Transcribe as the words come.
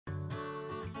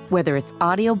Whether it's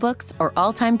audiobooks or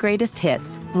all-time greatest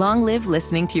hits, long live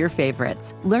listening to your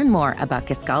favorites. Learn more about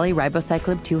Kisqali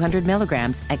Ribociclib 200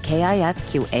 milligrams at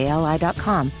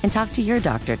KISQALI.com and talk to your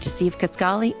doctor to see if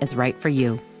Kisqali is right for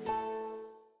you.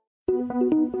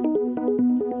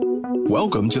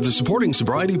 Welcome to the Supporting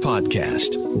Sobriety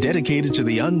Podcast, dedicated to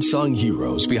the unsung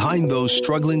heroes behind those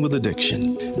struggling with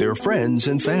addiction, their friends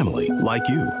and family like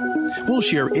you. We'll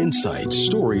share insights,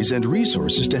 stories, and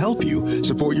resources to help you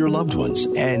support your loved ones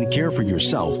and care for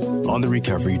yourself on the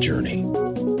recovery journey.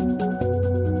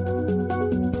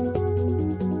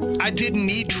 I didn't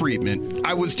need treatment.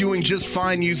 I was doing just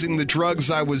fine using the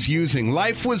drugs I was using.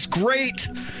 Life was great,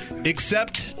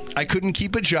 except I couldn't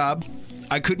keep a job.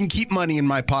 I couldn't keep money in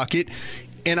my pocket,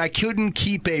 and I couldn't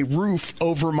keep a roof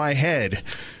over my head.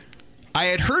 I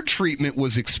had heard treatment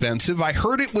was expensive. I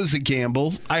heard it was a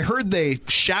gamble. I heard they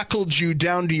shackled you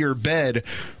down to your bed.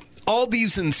 All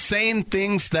these insane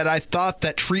things that I thought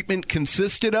that treatment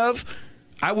consisted of,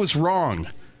 I was wrong.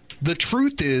 The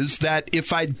truth is that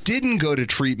if I didn't go to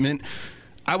treatment,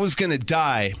 I was going to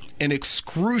die an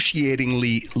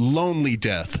excruciatingly lonely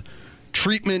death.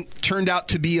 Treatment turned out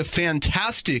to be a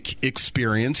fantastic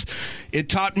experience. It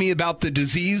taught me about the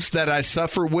disease that I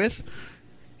suffer with.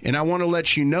 And I want to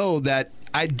let you know that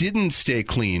I didn't stay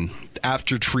clean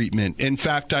after treatment. In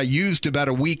fact, I used about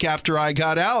a week after I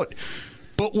got out.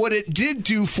 But what it did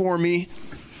do for me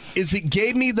is it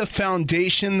gave me the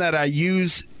foundation that I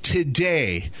use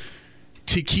today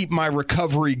to keep my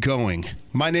recovery going.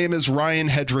 My name is Ryan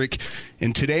Hedrick,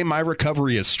 and today my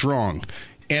recovery is strong.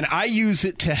 And I use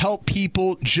it to help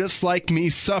people just like me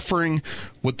suffering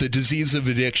with the disease of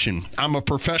addiction. I'm a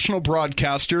professional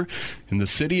broadcaster in the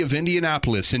city of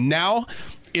Indianapolis, and now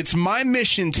it's my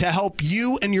mission to help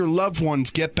you and your loved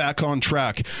ones get back on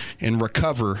track and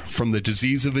recover from the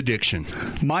disease of addiction.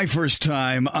 My first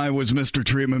time, I was Mr.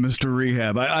 Treatment, Mr.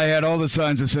 Rehab. I had all the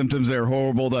signs and symptoms. They were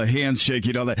horrible, the hands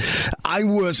shaking, all that. I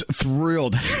was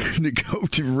thrilled to go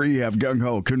to rehab,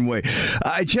 gung-ho, couldn't wait.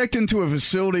 I checked into a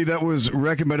facility that was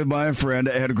recommended by a friend.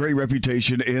 It had a great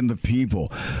reputation, and the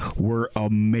people were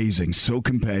amazing, so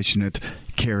compassionate,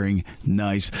 caring,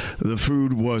 nice. The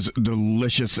food was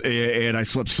delicious, and I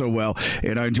slept so well,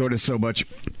 and I enjoyed it so much.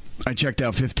 I checked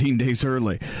out 15 days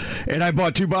early, and I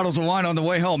bought 2 bottles of wine on the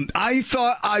way home. I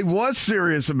thought I was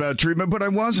serious about treatment, but I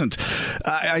wasn't.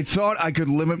 I thought I could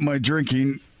limit my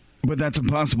drinking, but that's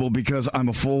impossible because I'm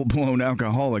a full-blown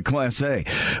alcoholic, Class A.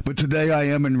 But today I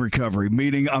am in recovery,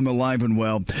 meaning I'm alive and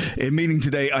well, and meaning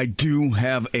today I do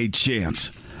have a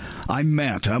chance. I'm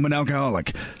Matt. I'm an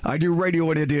alcoholic. I do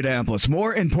radio in Indianapolis.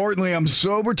 More importantly, I'm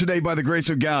sober today by the grace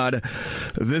of God.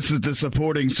 This is the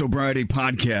Supporting Sobriety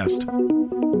Podcast.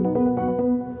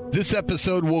 This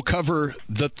episode will cover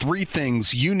the 3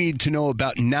 things you need to know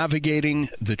about navigating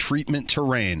the treatment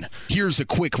terrain. Here's a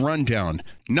quick rundown.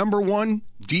 Number 1,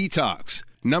 detox.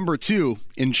 Number 2,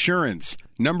 insurance.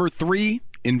 Number 3,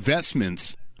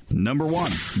 investments. Number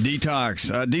 1,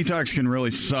 detox. Detox can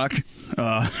really suck.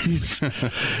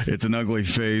 It's an ugly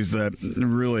phase that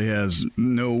really has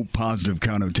no positive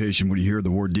connotation when you hear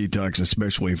the word detox,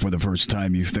 especially for the first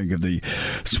time. You think of the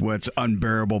sweats,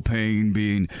 unbearable pain,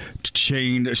 being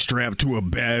chained, strapped to a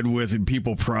bed with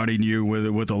people prodding you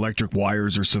with electric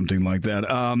wires or something like that.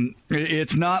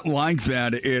 It's not like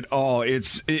that at all. It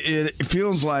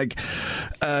feels like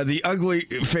the ugly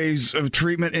phase of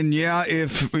treatment. And yeah,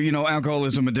 if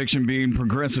alcoholism, addiction being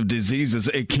progressive diseases,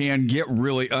 it can get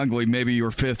really ugly. Maybe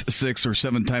your 5th, 6th, or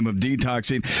 7th time of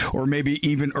detoxing, or maybe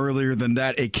even earlier than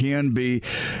that. It can be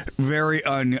very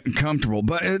uncomfortable.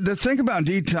 But the thing about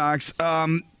detox,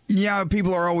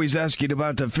 people are always asking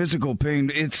about the physical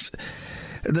pain.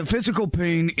 The physical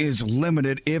pain is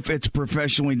limited if it's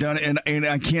professionally done, and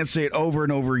I can't say it over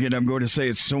and over again. I'm going to say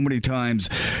it so many times.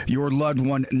 Your loved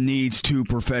one needs to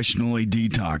professionally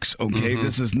detox, okay? Mm-hmm.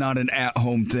 This is not an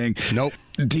at-home thing. Nope.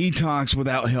 Detox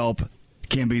without help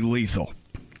can be lethal.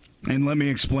 And let me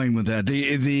explain with that.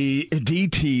 The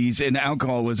DTs in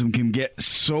alcoholism can get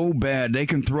so bad, they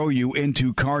can throw you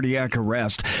into cardiac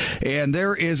arrest. And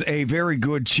there is a very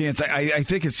good chance, I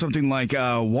think it's something like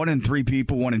 1 in 3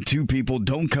 people, 1 in 2 people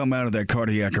don't come out of that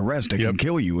cardiac arrest. It can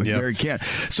kill you. It very can.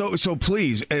 So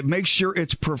please, make sure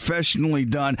it's professionally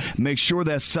done. Make sure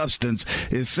that substance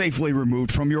is safely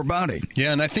removed from your body.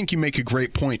 Yeah, and I think you make a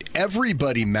great point.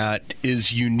 Everybody, Matt,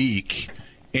 is unique.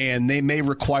 And they may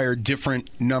require different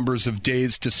numbers of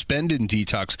days to spend in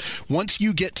detox. Once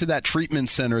you get to that treatment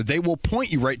center, they will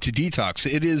point you right to detox.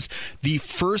 It is the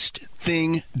first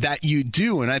thing that you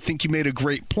do. And I think you made a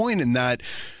great point in that,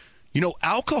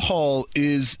 alcohol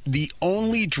is the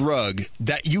only drug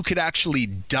that you could actually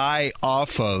die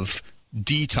off of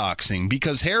detoxing,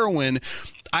 because heroin,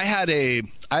 I had a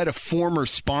former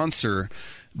sponsor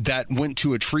that went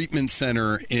to a treatment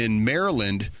center in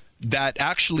Maryland that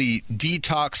actually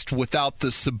detoxed without the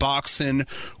Suboxone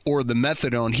or the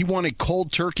methadone. He wanted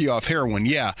cold turkey off heroin.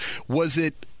 Yeah. Was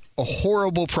it a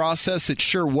horrible process? It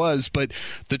sure was. But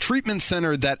the treatment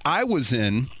center that I was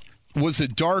in was a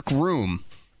dark room.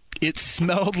 It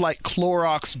smelled like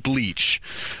Clorox bleach.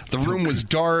 The room was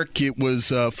dark. It was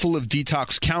full of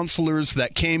detox counselors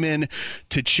that came in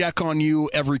to check on you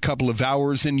every couple of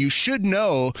hours. And you should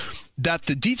know that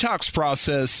the detox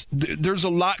process, there's a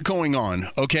lot going on,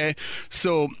 okay?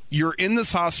 So you're in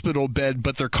this hospital bed,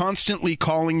 but they're constantly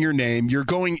calling your name. You're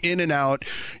going in and out.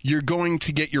 You're going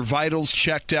to get your vitals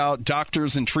checked out.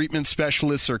 Doctors and treatment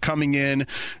specialists are coming in.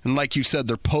 And like you said,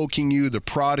 they're poking you, they're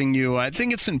prodding you. I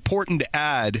think it's important to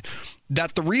add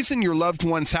that the reason your loved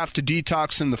ones have to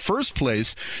detox in the first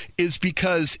place is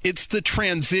because it's the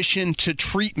transition to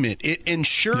treatment. It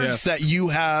ensures that you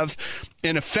have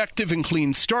an effective and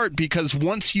clean start, because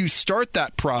once you start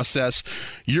that process,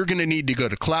 you're going to need to go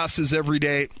to classes every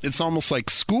day. It's almost like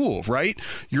school, right?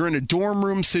 You're in a dorm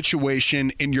room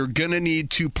situation, and you're going to need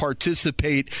to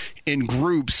participate in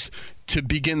groups to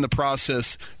begin the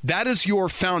process. That is your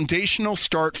foundational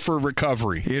start for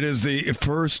recovery. It is the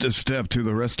first step to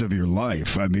the rest of your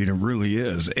life. I mean, it really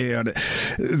is. And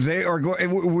they are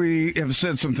going. We have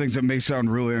said some things that may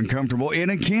sound really uncomfortable,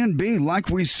 and it can be, like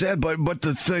we said. But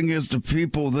the thing is, the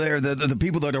people there, the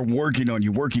people that are working on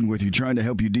you, working with you, trying to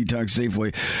help you detox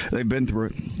safely, they've been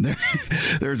through it.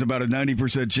 There's about a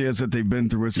 90% chance that they've been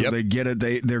through it, so they get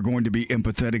it. They're going to be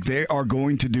empathetic. They are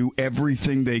going to do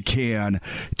everything they can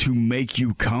to make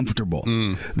you comfortable.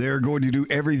 They're going to do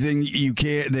everything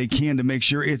they can to make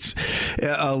sure it's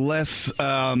less,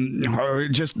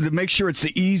 just to make sure it's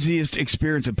the easiest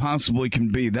experience it possibly can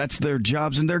be. That's their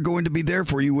jobs, and they're going to be there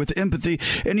for you with empathy.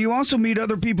 And you also meet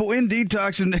other people in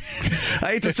detox, and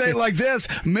I hate to say it like this,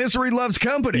 misery loves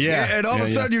company. Yeah. And all of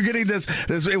a sudden you're getting this,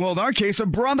 well, in our case, a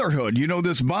brotherhood. You know,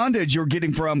 this bondage you're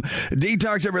getting from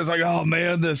detox. Everybody's like, oh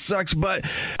man, this sucks. But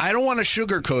I don't want to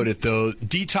sugarcoat it, though.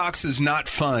 Detox is not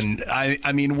fun.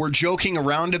 I mean, we're joking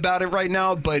around about it right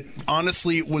now, but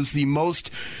honestly, it was the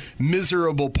most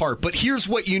miserable part. But here's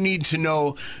what you need to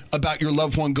know about your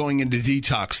loved one going into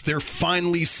detox. They're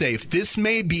finally safe. This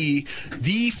may be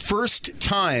the first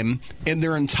time in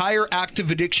their entire active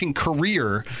addiction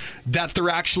career that they're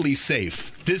actually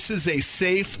safe. This is a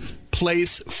safe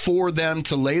place for them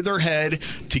to lay their head,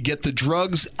 to get the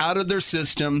drugs out of their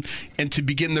system, and to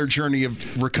begin their journey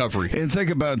of recovery. And think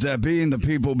about that, being the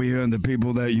people behind the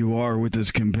people that you are, with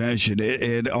this compassion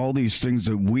and all these things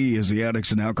that we as the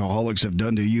addicts and alcoholics have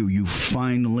done to you. You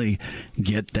finally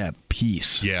get that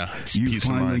peace. Yeah, you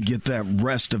finally get that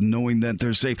rest of knowing that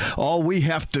they're safe. All we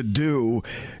have to do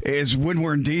is, when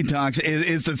we're in detox,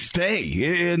 is to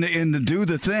stay and to do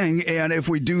the thing. And if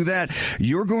we do that,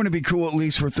 you're going to be cool at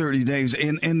least for 30 days.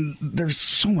 And there's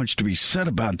so much to be said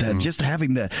about that. Just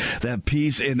having that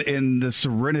peace and the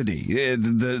serenity.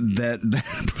 That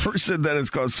person that has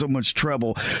caused so much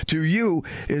trouble to you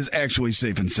is actually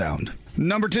safe and sound.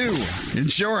 Number 2,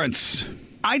 insurance.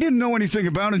 I didn't know anything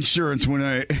about insurance when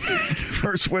I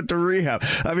first went to rehab.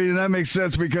 I mean, that makes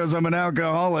sense because I'm an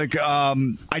alcoholic. I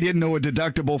didn't know a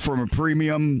deductible from a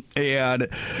premium and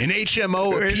an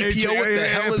HMO, a PPO. What the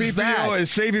hell is that? A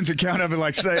savings account. I mean,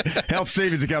 like, say, health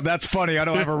savings account. That's funny. I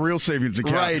don't have a real savings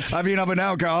account. Right. I mean, I'm an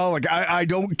alcoholic. I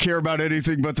don't care about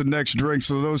anything but the next drink,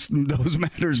 so those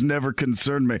matters never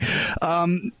concern me.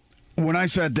 When I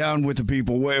sat down with the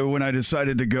people, when I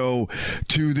decided to go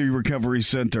to the recovery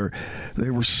center, they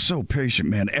were so patient,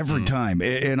 man, every time.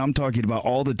 And I'm talking about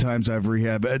all the times I've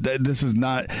rehabbed. This has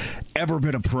not ever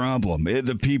been a problem.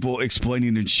 The people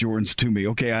explaining insurance to me.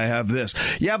 Okay, I have this.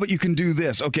 Yeah, but you can do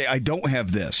this. Okay, I don't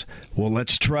have this. Well,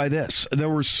 let's try this. There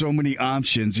were so many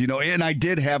options, and I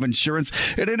did have insurance.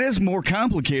 And it is more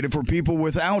complicated for people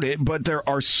without it, but there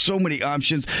are so many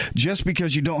options. Just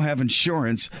because you don't have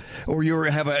insurance or you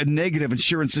have a negative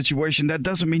insurance situation, that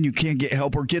doesn't mean you can't get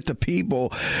help or get the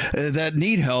people that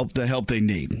need help the help they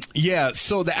need. Yeah,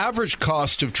 so the average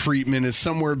cost of treatment is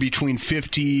somewhere between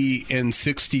 $50,000 and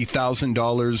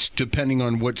 $60,000, depending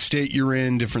on what state you're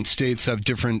in. Different states have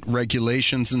different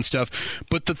regulations and stuff.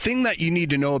 But the thing that you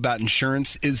need to know about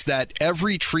insurance is that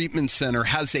every treatment center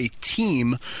has a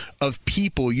team of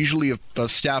people, usually a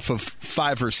staff of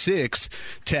 5 or 6,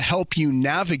 to help you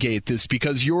navigate this,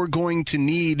 because you're going to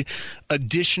need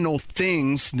additional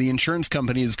things. The insurance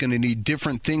company is going to need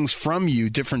different things from you,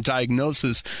 different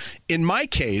diagnoses. In my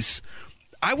case,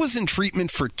 I was in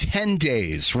treatment for 10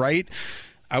 days, right?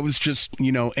 I was just,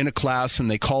 in a class, and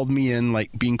they called me in,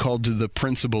 like being called to the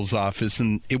principal's office,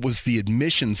 and it was the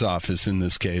admissions office in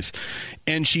this case.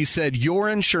 And she said, your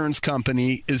insurance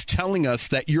company is telling us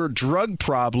that your drug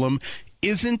problem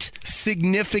isn't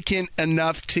significant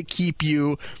enough to keep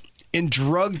you in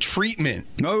drug treatment.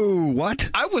 Oh, what?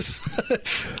 I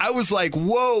was like,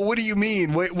 whoa, what do you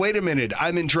mean? Wait a minute.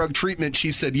 I'm in drug treatment.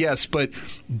 She said, yes, but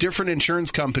different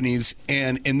insurance companies,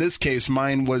 and in this case,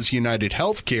 mine was United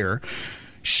Healthcare.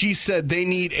 She said they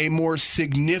need a more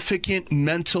significant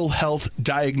mental health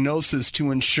diagnosis to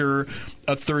ensure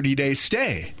a 30-day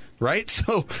stay, right?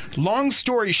 So long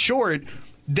story short,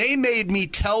 they made me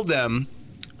tell them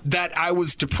that I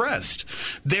was depressed.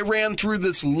 They ran through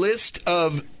this list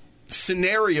of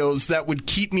scenarios that would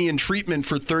keep me in treatment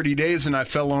for 30 days, and I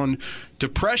fell on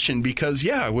depression because,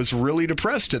 I was really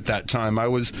depressed at that time. I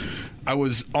was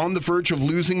on the verge of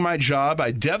losing my job.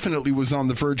 I definitely was on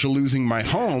the verge of losing my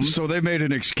home. So they made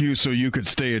an excuse so you could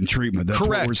stay in treatment. That's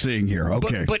correct. What we're seeing here.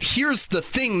 Okay. But here's the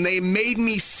thing. They made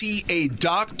me see a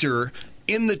doctor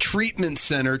in the treatment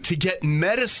center to get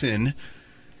medicine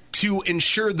to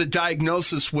ensure the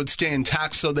diagnosis would stay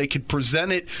intact so they could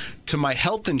present it to my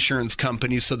health insurance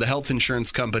company so the health insurance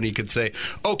company could say,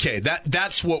 okay,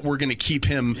 that's what we're going to keep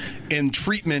him in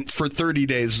treatment for 30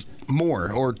 days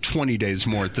more or 20 days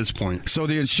more at this point. So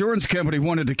the insurance company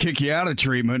wanted to kick you out of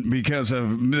treatment because they're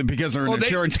an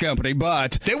insurance company,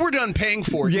 but they were done paying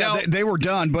for it. Yeah, now, they were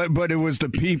done, but it was the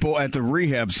people at the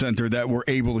rehab center that were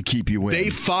able to keep you in. They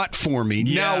fought for me.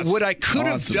 Yes. Now, what I could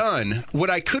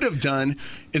have done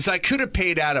is I could have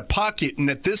paid out of pocket, and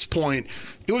at this point,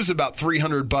 it was about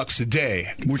 $300 a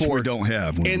day, which we don't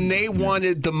have. And they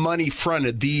wanted the money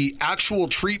fronted. The actual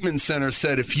treatment center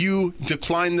said, if you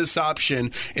decline this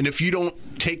option and if you don't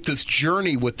take this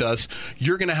journey with us,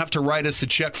 you're going to have to write us a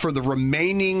check for the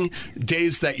remaining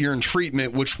days that you're in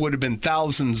treatment, which would have been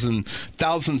thousands and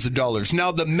thousands of dollars.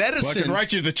 Now, the medicine... Well, I can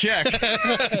write you the check.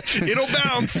 It'll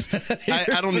bounce.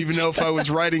 I don't even know if I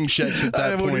was writing checks at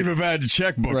that point. I wouldn't even have had a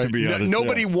checkbook, to be honest.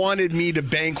 Nobody wanted me to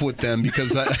bank with them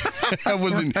because I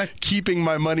wasn't keeping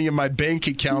my money in my bank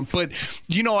account. But,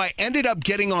 I ended up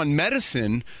getting on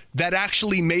medicine that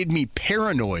actually made me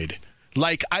paranoid.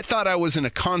 Like, I thought I was in a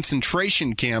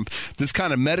concentration camp, this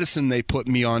kind of medicine they put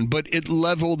me on, but it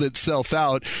leveled itself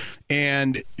out.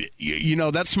 And,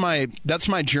 that's my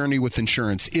journey with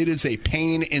insurance. It is a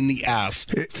pain in the ass,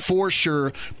 for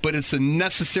sure, but it's a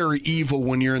necessary evil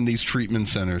when you're in these treatment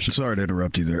centers. Sorry to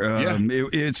interrupt you there.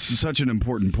 It's such an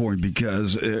important point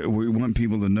because we want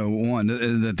people to know, one,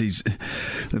 that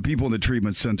the people in the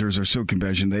treatment centers are so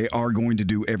compassionate. They are going to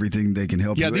do everything they can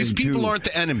help you. Yeah, these people aren't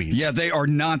the enemies. Yeah, they are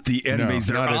not the enemies.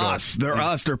 No, they're us. They're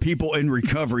us. They're people in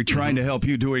recovery trying to help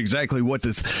you do exactly what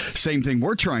this same thing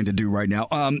we're trying to do right now.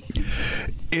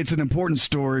 It's an important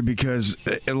story because,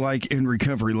 like in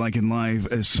recovery, like in life,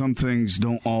 some things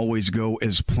don't always go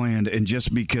as planned. And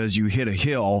just because you hit a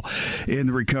hill in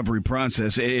the recovery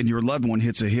process and your loved one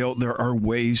hits a hill, there are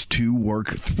ways to work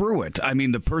through it. I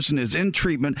mean, the person is in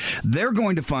treatment. They're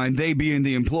going to find, they being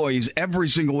the employees, every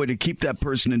single way to keep that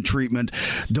person in treatment.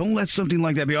 Don't let something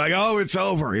like that be like, oh, it's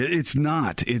over. It's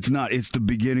not. It's not. It's the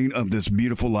beginning of this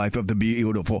beautiful life, of the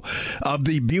beautiful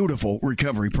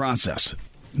recovery process.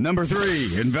 Number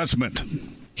 3, investment.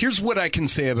 Here's what I can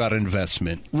say about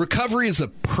investment. Recovery is a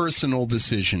personal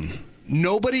decision.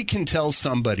 Nobody can tell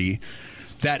somebody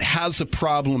that has a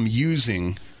problem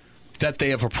using that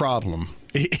they have a problem.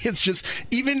 It's just,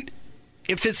 even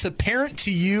if it's apparent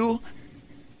to you,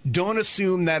 don't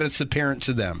assume that it's apparent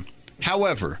to them.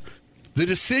 However, the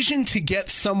decision to get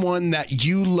someone that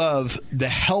you love the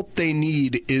help they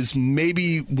need is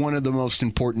maybe one of the most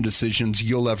important decisions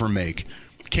you'll ever make.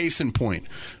 Case in point,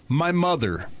 my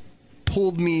mother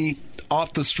pulled me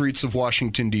off the streets of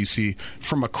Washington, D.C.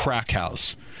 from a crack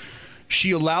house.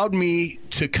 She allowed me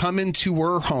to come into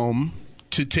her home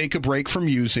to take a break from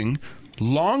using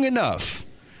long enough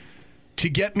to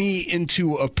get me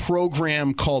into a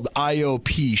program called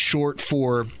IOP, short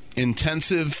for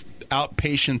Intensive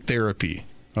Outpatient Therapy.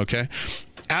 Okay?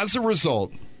 As a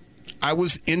result, I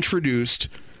was introduced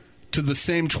to the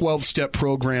same 12-step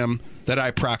program that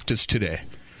I practice today.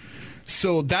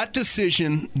 So that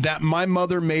decision that my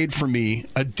mother made for me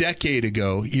a decade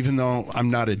ago, even though I'm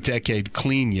not a decade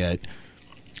clean yet,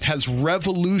 has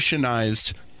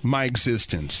revolutionized my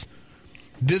existence.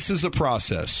 This is a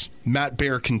process. Matt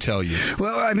Baer can tell you.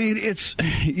 Well, I mean,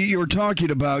 you're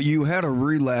talking about you had a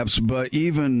relapse, but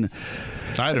even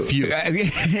I had a few.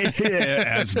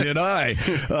 As did I.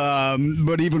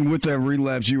 But even with that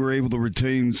relapse, you were able to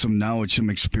retain some knowledge, some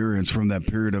experience from that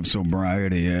period of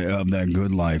sobriety, of that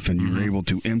good life, and you were able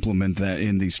to implement that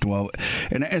in these 12,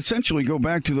 and essentially go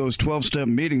back to those 12-step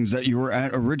meetings that you were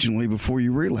at originally before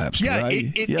you relapsed. Yeah,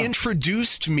 right? it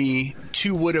introduced me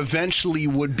to what eventually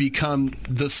would become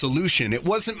the solution. It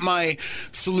wasn't my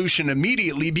solution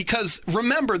immediately because,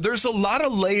 remember, there's a lot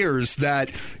of layers that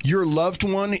your loved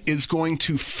one is going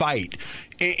to fight.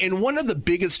 And one of the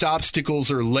biggest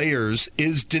obstacles or layers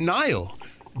is denial.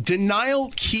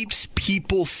 Denial keeps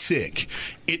people sick.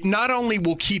 It not only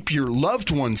will keep your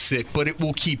loved one sick, but it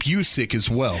will keep you sick as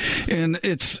well. And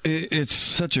it's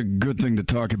such a good thing to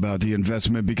talk about, the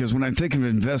investment, because when I think of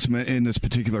investment in this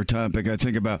particular topic, I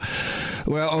think about,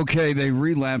 well, okay, they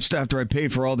relapsed after I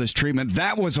paid for all this treatment.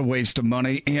 That was a waste of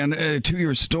money. And to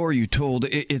your story you told,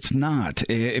 it's not,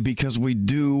 because we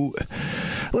do.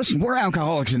 Listen, we're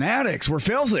alcoholics and addicts. We're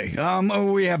filthy.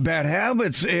 We have bad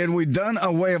habits, and we've done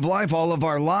a way of life all of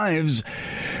our lives.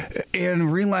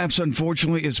 And relapse,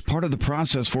 unfortunately, is part of the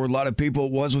process for a lot of people.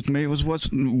 It was with me. It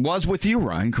was with you,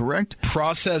 Ryan, correct?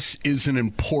 Process is an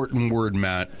important word,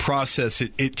 Matt. Process,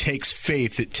 it takes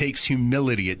faith. It takes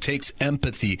humility. It takes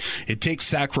empathy. It takes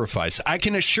sacrifice. I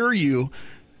can assure you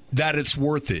that it's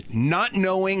worth it. Not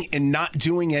knowing and not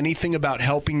doing anything about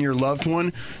helping your loved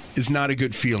one is not a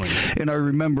good feeling. And I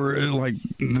remember, like,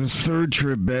 the third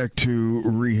trip back to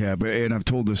rehab, and I've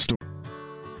told this story.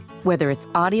 Whether it's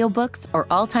audiobooks or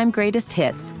all-time greatest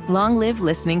hits, long live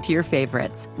listening to your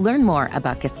favorites. Learn more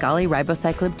about Kisqali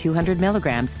Ribociclib 200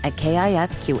 milligrams at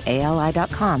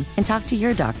KISQALI.com and talk to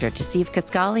your doctor to see if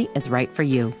Kisqali is right for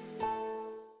you.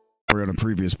 On a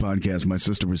previous podcast, my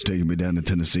sister was taking me down to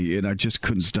Tennessee, and I just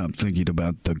couldn't stop thinking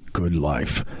about the good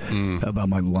life, about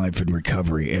my life in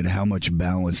recovery, and how much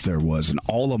balance there was, and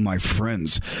all of my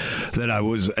friends that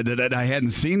I hadn't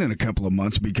seen in a couple of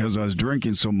months because I was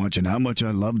drinking so much, and how much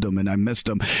I loved them and I missed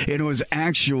them. And it was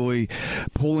actually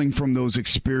pulling from those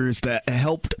experiences that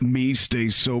helped me stay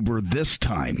sober this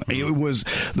time. It was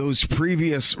those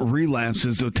previous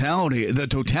relapses, the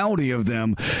totality of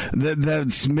them,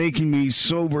 that's making me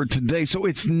sober today. So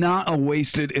it's not a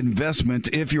wasted investment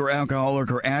if your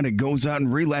alcoholic or addict goes out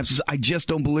and relapses. I just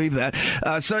don't believe that.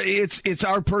 So it's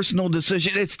our personal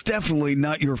decision. It's definitely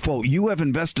not your fault. You have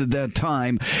invested that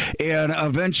time, and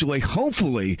eventually,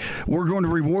 hopefully, we're going to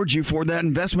reward you for that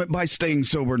investment by staying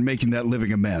sober and making that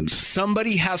living amends.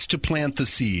 Somebody has to plant the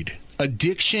seed.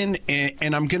 Addiction,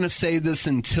 and I'm going to say this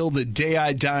until the day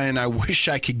I die, and I wish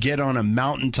I could get on a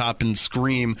mountaintop and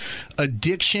scream,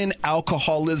 addiction,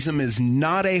 alcoholism is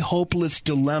not a hopeless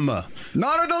dilemma.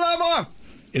 Not a dilemma!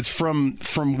 It's from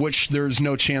which there's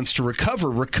no chance to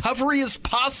recover. Recovery is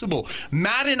possible.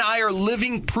 Matt and I are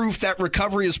living proof that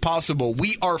recovery is possible.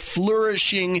 We are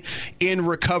flourishing in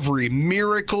recovery.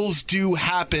 Miracles do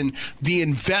happen. The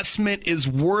investment is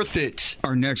worth it.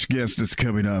 Our next guest is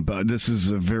coming up. This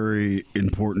is a very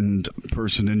important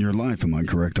person in your life. Am I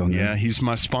correct on that? Yeah, he's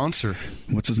my sponsor.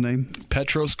 What's his name?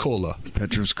 Petros Cola.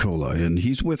 Petros Cola. And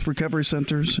he's with recovery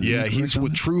centers? Yeah, he's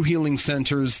with True Healing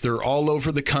Centers. They're all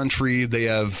over the country. They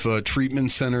have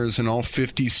treatment centers in all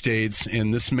 50 states,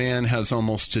 and this man has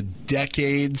almost a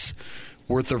decade's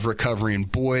worth of recovery,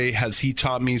 and boy, has he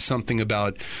taught me something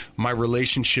about my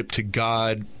relationship to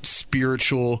God,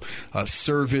 spiritual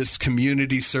service,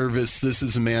 community service. This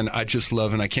is a man I just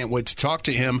love, and I can't wait to talk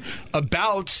to him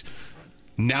about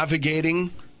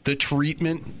navigating the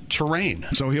treatment terrain.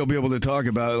 So he'll be able to talk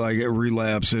about like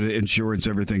relapse and insurance,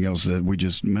 everything else that we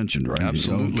just mentioned, right?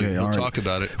 Absolutely. Okay, we'll talk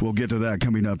about it. We'll get to that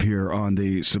coming up here on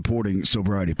the Supporting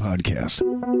Sobriety podcast.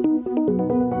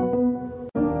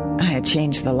 I had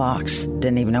changed the locks,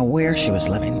 didn't even know where she was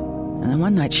living. And then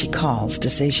one night she calls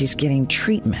to say she's getting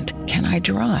treatment. Can I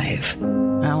drive?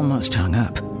 I almost hung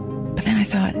up. But then I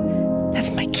thought,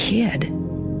 that's my kid.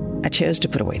 I chose to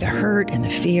put away the hurt and the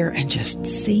fear and just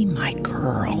see my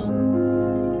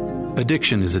girl.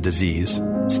 Addiction is a disease.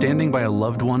 Standing by a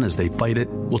loved one as they fight it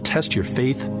will test your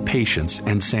faith, patience,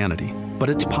 and sanity.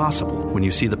 But it's possible when you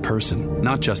see the person,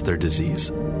 not just their disease.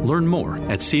 Learn more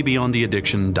at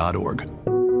cbeyondtheaddiction.org.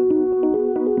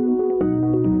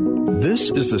 This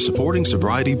is the Supporting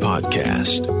Sobriety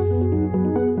podcast.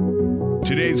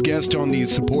 Today's guest on the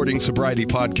Supporting Sobriety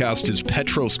podcast is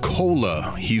Petros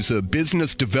Cola. He's a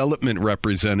business development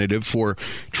representative for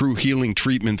True Healing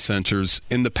Treatment Centers.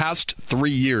 In the past 3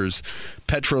 years,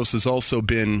 Petros has also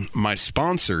been my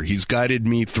sponsor. He's guided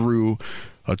me through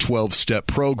a 12-step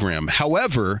program.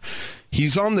 However,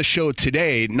 He's on the show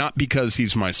today, not because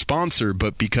he's my sponsor,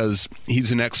 but because he's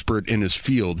an expert in his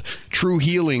field. True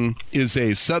Healing is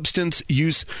a substance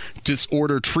use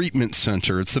disorder treatment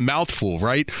center. It's a mouthful,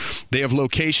 right? They have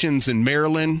locations in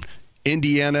Maryland,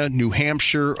 Indiana, New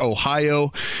Hampshire,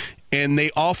 Ohio, and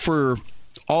they offer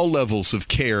all levels of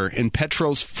care. And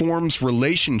Petros forms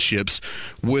relationships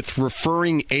with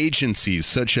referring agencies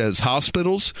such as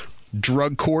hospitals,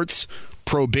 drug courts,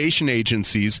 probation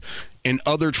agencies, and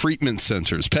other treatment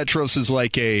centers. Petros is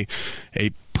like a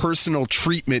personal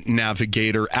treatment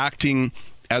navigator, acting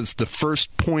as the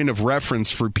first point of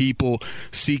reference for people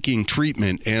seeking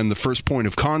treatment and the first point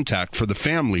of contact for the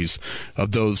families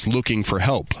of those looking for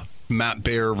help. Matt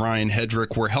Baer, Ryan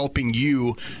Hedrick, we're helping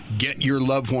you get your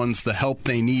loved ones the help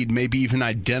they need, maybe even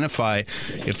identify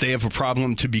if they have a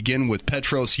problem to begin with.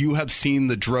 Petros, you have seen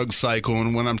the drug cycle,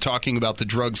 and when I'm talking about the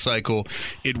drug cycle,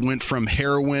 it went from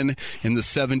heroin in the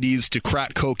 70s to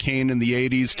crack cocaine in the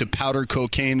 80s to powder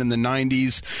cocaine in the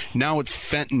 90s. Now it's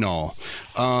fentanyl,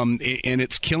 and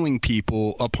it's killing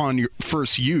people upon your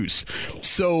first use.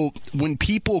 So when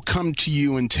people come to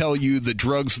you and tell you the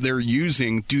drugs they're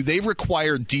using, do they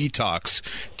require detox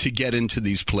to get into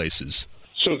these places?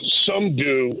 So some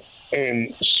do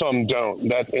and some don't.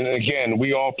 And again,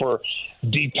 we offer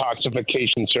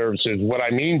detoxification services. What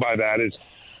I mean by that is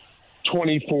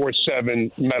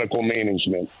 24/7 medical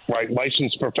management, right?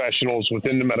 Licensed professionals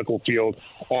within the medical field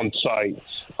on site.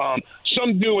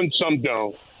 Some do and some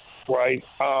don't, right?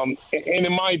 And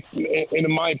in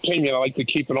my opinion, I like to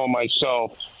keep it on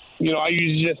myself. You know, I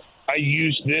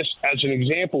use this as an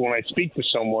example when I speak to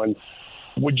someone.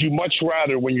 Would you much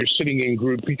rather, when you're sitting in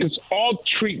group, because all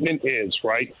treatment is,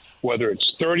 right, whether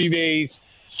it's 30 days,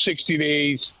 60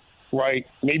 days, right,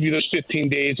 maybe there's 15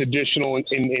 days additional in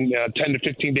 10 to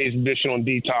 15 days additional in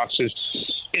detoxes,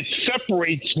 it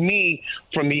separates me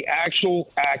from the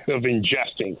actual act of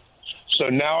ingesting. So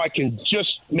now I can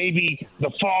just, maybe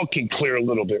the fog can clear a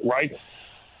little bit, right?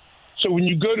 So when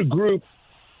you go to group,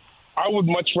 I would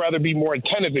much rather be more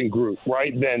attentive in group,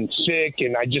 right, than sick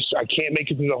and I can't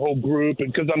make it through the whole group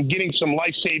because I'm getting some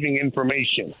life-saving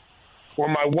information or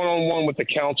my one-on-one with the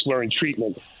counselor and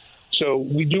treatment. So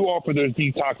we do offer those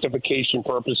detoxification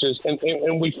purposes,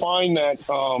 and we find that,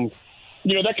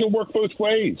 that can work both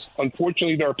ways.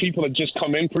 Unfortunately, there are people that just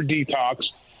come in for detox,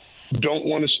 don't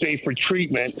want to stay for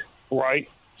treatment, right,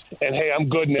 and, hey, I'm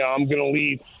good now, I'm going to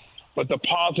leave. But the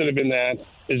positive in that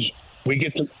is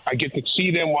I get to see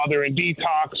them while they're in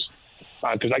detox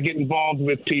because I get involved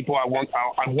with people. I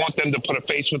want them to put a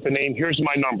face with the name. Here's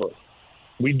my number.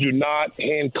 We do not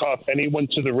handcuff anyone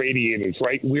to the radiators,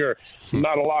 right? We're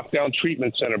not a lockdown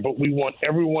treatment center, but we want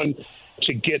everyone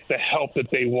to get the help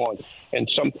that they want. And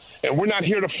we're not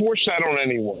here to force that on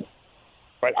anyone,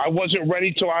 right? I wasn't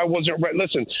ready till I wasn't ready.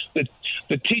 Listen,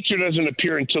 the teacher doesn't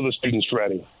appear until the student's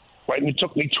ready. Right? And it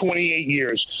took me 28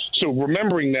 years. So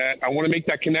remembering that, I want to make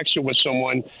that connection with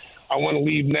someone. I want to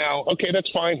leave now. Okay, that's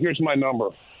fine. Here's my number,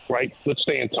 right? Let's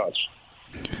stay in touch.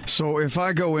 So if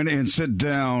I go in and sit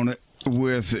down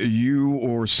with you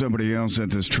or somebody else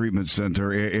at this treatment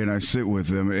center and I sit with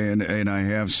them and I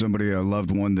have somebody, a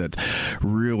loved one that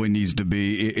really needs to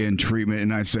be in treatment,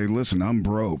 and I say, listen, I'm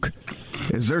broke.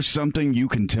 Is there something you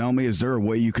can tell me? Is there a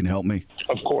way you can help me?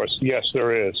 Of course. Yes,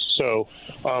 there is. So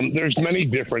there's many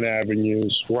different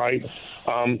avenues, right?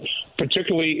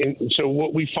 So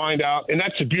what we find out, and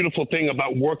that's the beautiful thing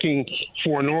about working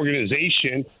for an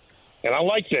organization, and I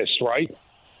like this, right?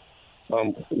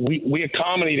 We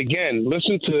accommodate, again,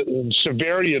 listen to the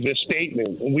severity of this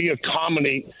statement. We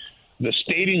accommodate the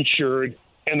state insured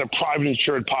and the private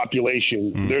insured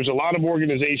population. There's a lot of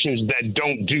organizations that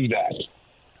don't do that.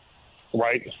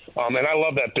 Right. And I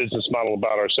love that business model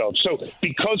about ourselves. So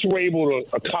because we're able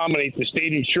to accommodate the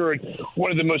state insured,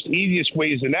 one of the most easiest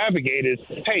ways to navigate is,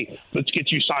 hey, let's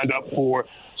get you signed up for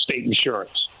state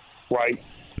insurance. Right.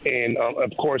 And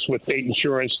of course, with state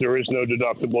insurance, there is no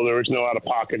deductible. There is no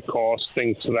out-of-pocket cost,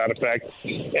 things to that effect.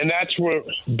 And that's where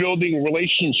building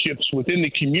relationships within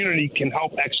the community can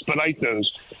help expedite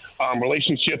those.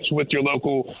 Relationships with your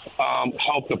local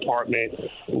health department,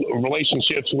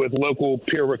 relationships with local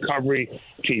peer recovery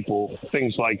people,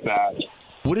 things like that.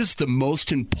 What is the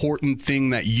most important thing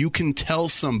that you can tell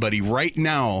somebody right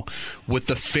now with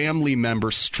a family member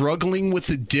struggling with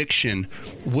addiction?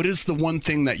 What is the one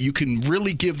thing that you can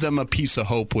really give them a piece of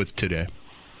hope with today?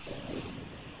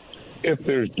 If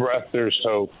there's breath, there's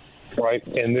hope, right?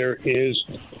 And there is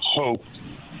hope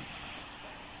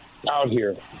out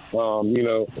here. As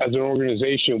an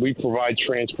organization, we provide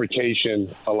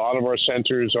transportation. A lot of our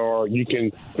centers we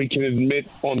can admit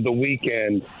on the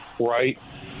weekend, right?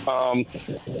 So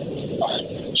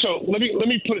let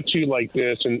me put it to you like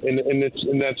this, and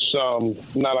that's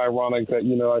not ironic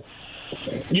that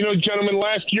gentlemen,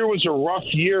 last year was a rough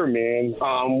year, man.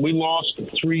 We lost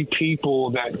 3 people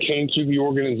that came through the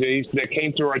organization, that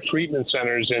came through our treatment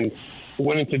centers and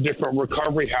went into different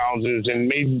recovery houses and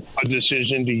made a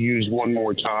decision to use one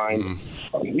more time.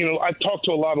 I've talked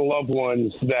to a lot of loved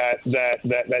ones that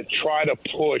try to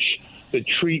push the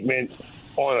treatment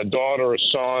on a daughter, a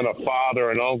son, a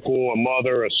father, an uncle, a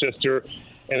mother, a sister,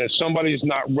 and if somebody's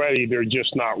not ready, they're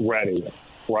just not ready.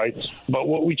 Right. But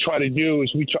what we try to do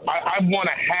is I want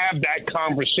to have that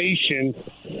conversation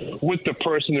with the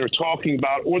person they're talking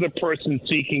about or the person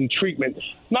seeking treatment,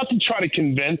 not to try to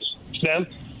convince them.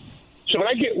 So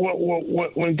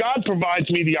when God provides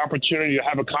me the opportunity to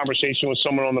have a conversation with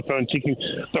someone on the phone seeking,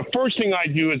 the first thing I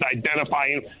do is identify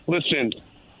and listen,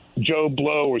 Joe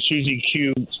Blow or Susie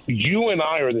Q, you and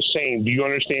I are the same. Do you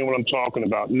understand what I'm talking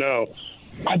about? No.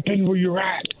 I've been where you're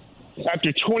at.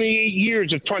 After 28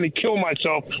 years of trying to kill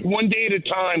myself one day at a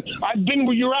time, I've been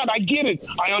where you're at. I get it.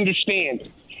 I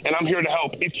understand. And I'm here to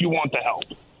help if you want the help,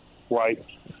 right?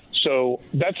 So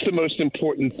that's the most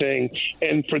important thing.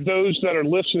 And for those that are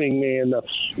listening, man,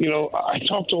 I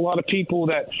talk to a lot of people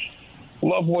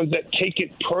loved ones that take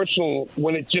it personal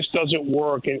when it just doesn't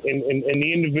work, and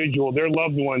the individual, their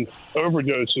loved one,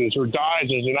 overdoses or dies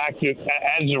as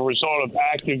a result of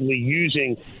actively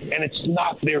using, and it's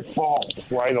not their fault,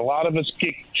 right? A lot of us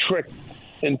get tricked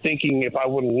in thinking if I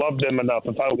would have loved them enough,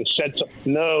 if I would have said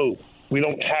something. No, we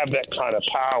don't have that kind of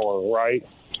power, right?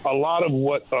 A lot of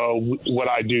what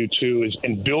I do too is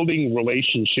in building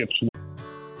relationships.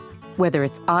 Whether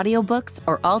it's audiobooks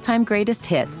or all-time greatest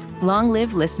hits, long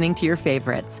live listening to your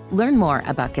favorites. Learn more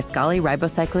about Kisqali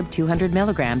Ribociclib 200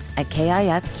 milligrams at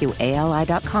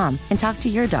KISQALI.com and talk to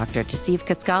your doctor to see if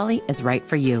Kisqali is right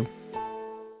for you.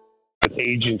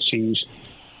 Agencies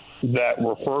that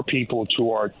refer people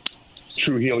to our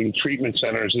True Healing Treatment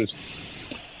Centers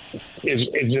is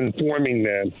informing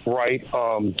them, right?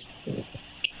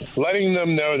 Letting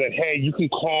them know that, hey, you can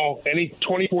call any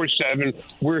 24/7.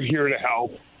 We're here to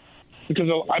help.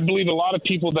 Because I believe a lot of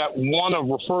people that want to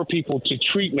refer people to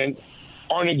treatment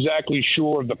aren't exactly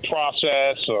sure of the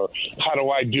process or how do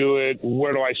I do it,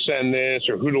 where do I send this,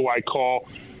 or who do I call.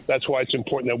 That's why it's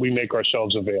important that we make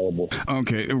ourselves available.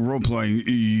 Okay, role-playing,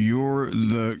 you're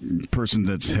the person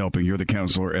that's helping. You're the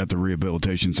counselor at the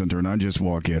rehabilitation center, and I just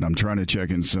walk in. I'm trying to check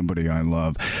in somebody I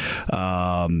love,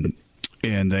 and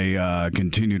they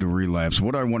continue to relapse.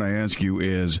 What I want to ask you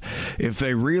is, if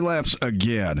they relapse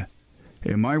again,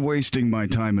 am I wasting my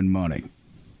time and money?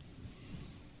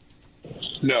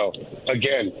 No.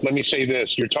 Again, let me say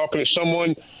this. You're talking to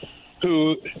someone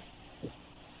who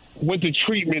went to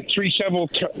treatment three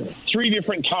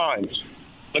different times.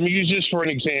 Let me use this for an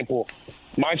example.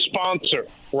 My sponsor,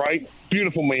 right?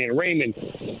 Beautiful man, Raymond.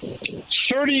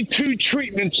 32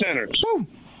 treatment centers. Woo!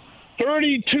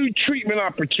 32 treatment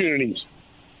opportunities.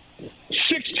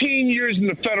 16 years in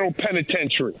the federal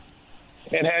penitentiary.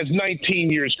 And has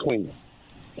 19 years clean.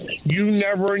 You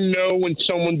never know when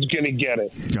someone's going to get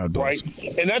it. God bless.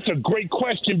 Right? And that's a great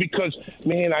question because,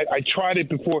 man, I tried it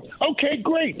before. Okay,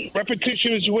 great.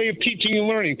 Repetition is a way of teaching and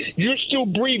learning. You're still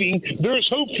breathing. There's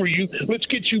hope for you. Let's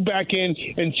get you back in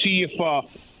and see if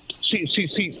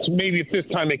see maybe a fifth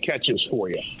time it catches for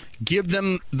you. Give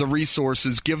them the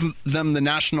resources. Give them the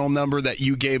national number that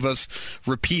you gave us.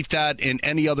 Repeat that and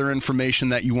any other information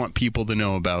that you want people to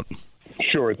know about.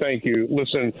 Sure. Thank you.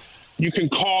 Listen, you can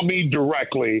call me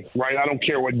directly, right? I don't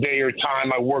care what day or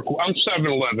time I work. I'm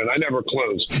 7-Eleven. I never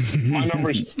close. My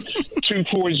number is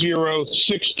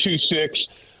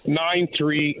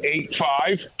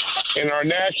 240-626-9385. And our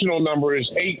national number is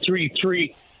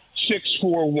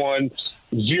 833-641-0572.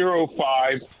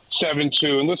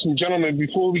 And listen, gentlemen,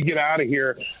 before we get out of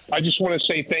here, I just want to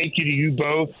say thank you to you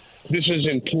both. This is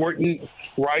important,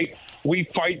 right? We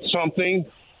fight something.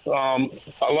 I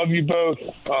love you both.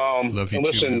 Love you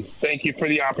listen, too, thank you for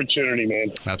the opportunity,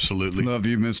 man. Absolutely. Love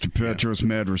you, Mr. Petros. Yeah.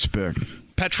 Mad respect.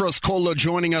 Petros Kolo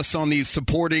joining us on the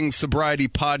Supporting Sobriety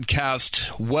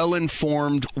podcast.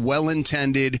 Well-informed,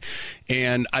 well-intended,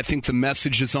 and I think the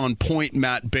message is on point,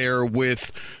 Matt Baer,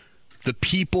 with the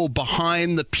people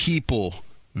behind the people.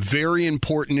 Very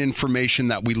important information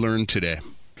that we learned today.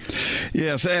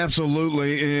 Yes,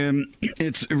 absolutely. And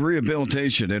it's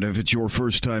rehabilitation. And if it's your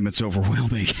first time, it's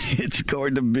overwhelming. It's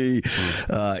going to be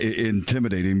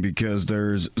intimidating because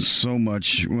there's so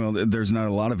much. Well, there's not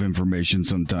a lot of information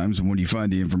sometimes. And when you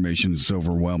find the information, it's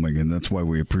overwhelming. And that's why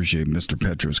we appreciate Mr.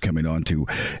 Petros coming on to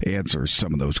answer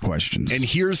some of those questions. And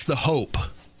here's the hope.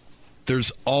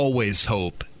 There's always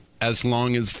hope as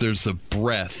long as there's a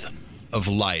breath of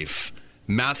life.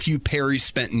 Matthew Perry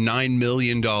spent $9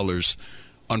 million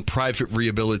on private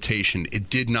rehabilitation. It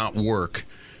did not work.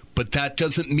 But that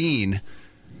doesn't mean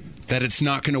that it's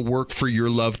not going to work for your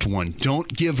loved one.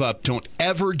 Don't give up. Don't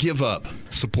ever give up.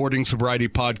 Supporting Sobriety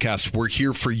Podcast. We're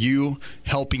here for you,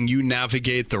 helping you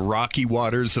navigate the rocky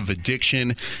waters of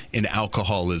addiction and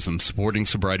alcoholism. Supporting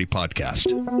Sobriety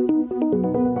Podcast.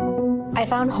 I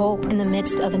found hope in the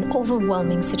midst of an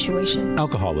overwhelming situation.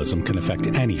 Alcoholism can affect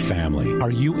any family.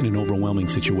 Are you in an overwhelming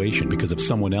situation because of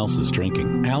someone else's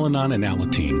drinking? Al-Anon and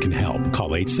Alateen can help.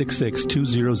 Call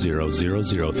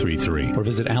 866-200-0033 or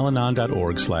visit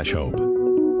alanon.org/hope.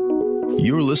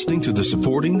 You're listening to the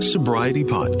Supporting Sobriety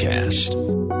Podcast.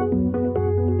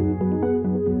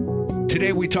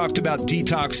 Today we talked about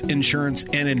detox, insurance,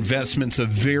 and investments, a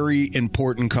very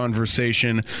important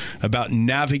conversation about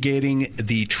navigating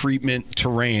the treatment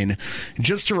terrain.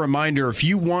 Just a reminder, if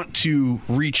you want to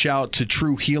reach out to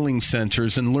True Healing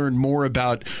Centers and learn more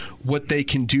about what they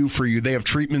can do for you, they have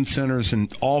treatment centers in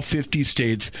all 50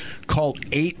 states. Call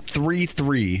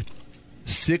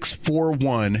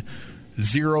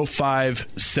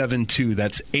 833-641-0572.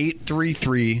 That's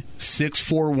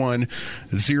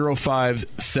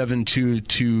 833-641-0572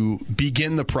 to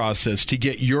begin the process to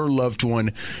get your loved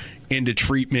one into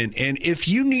treatment. And if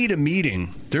you need a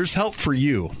meeting, there's help for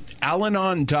you.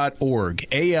 Alanon.org,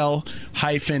 AL-ANON.org.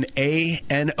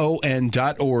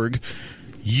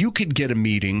 You could get a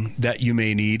meeting that you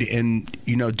may need, and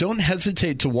don't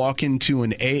hesitate to walk into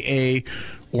an AA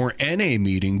or NA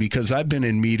meeting, because I've been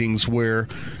in meetings where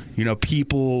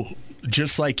people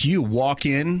just like you walk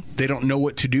in, they don't know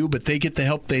what to do, but they get the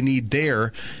help they need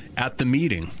there at the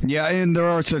meeting. Yeah, and there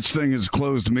are such things as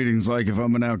closed meetings. Like if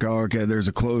I'm an alcoholic, there's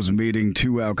a closed meeting,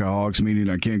 2 alcoholics meeting,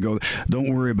 I can't go.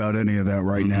 Don't worry about any of that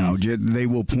right now. They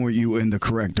will point you in the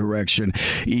correct direction,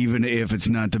 even if it's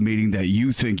not the meeting that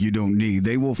you think you don't need.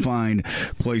 They will find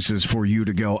places for you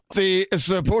to go. The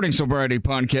Supporting Sobriety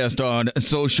Podcast on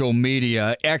social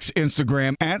media, X,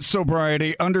 Instagram,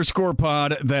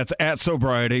 @sobriety_pod. That's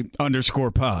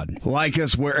 @sobriety_pod. Like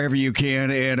us wherever you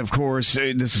can. And of course,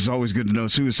 this is always good to know,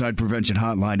 Suicide Prevention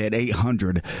Hotline at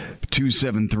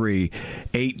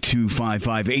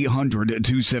 800-273-8255.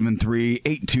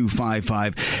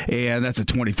 800-273-8255. And that's a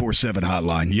 24/7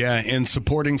 hotline. Yeah, and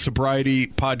Supporting Sobriety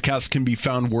Podcast can be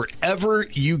found wherever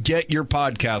you get your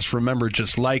podcasts. Remember,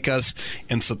 just like us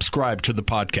and subscribe to the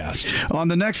podcast. On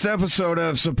the next episode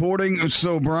of Supporting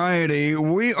Sobriety,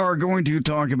 we are going to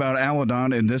talk about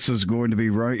Al-Anon, and this is going to be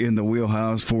right in the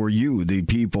wheelhouse for you, the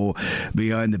people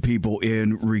behind the people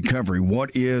in recovery. What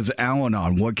is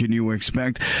Al-Anon? What can you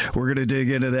expect? We're going to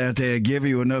dig into that and give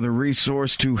you another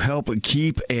resource to help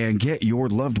keep and get your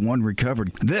loved one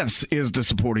recovered. This is the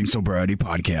Supporting Sobriety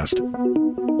Podcast.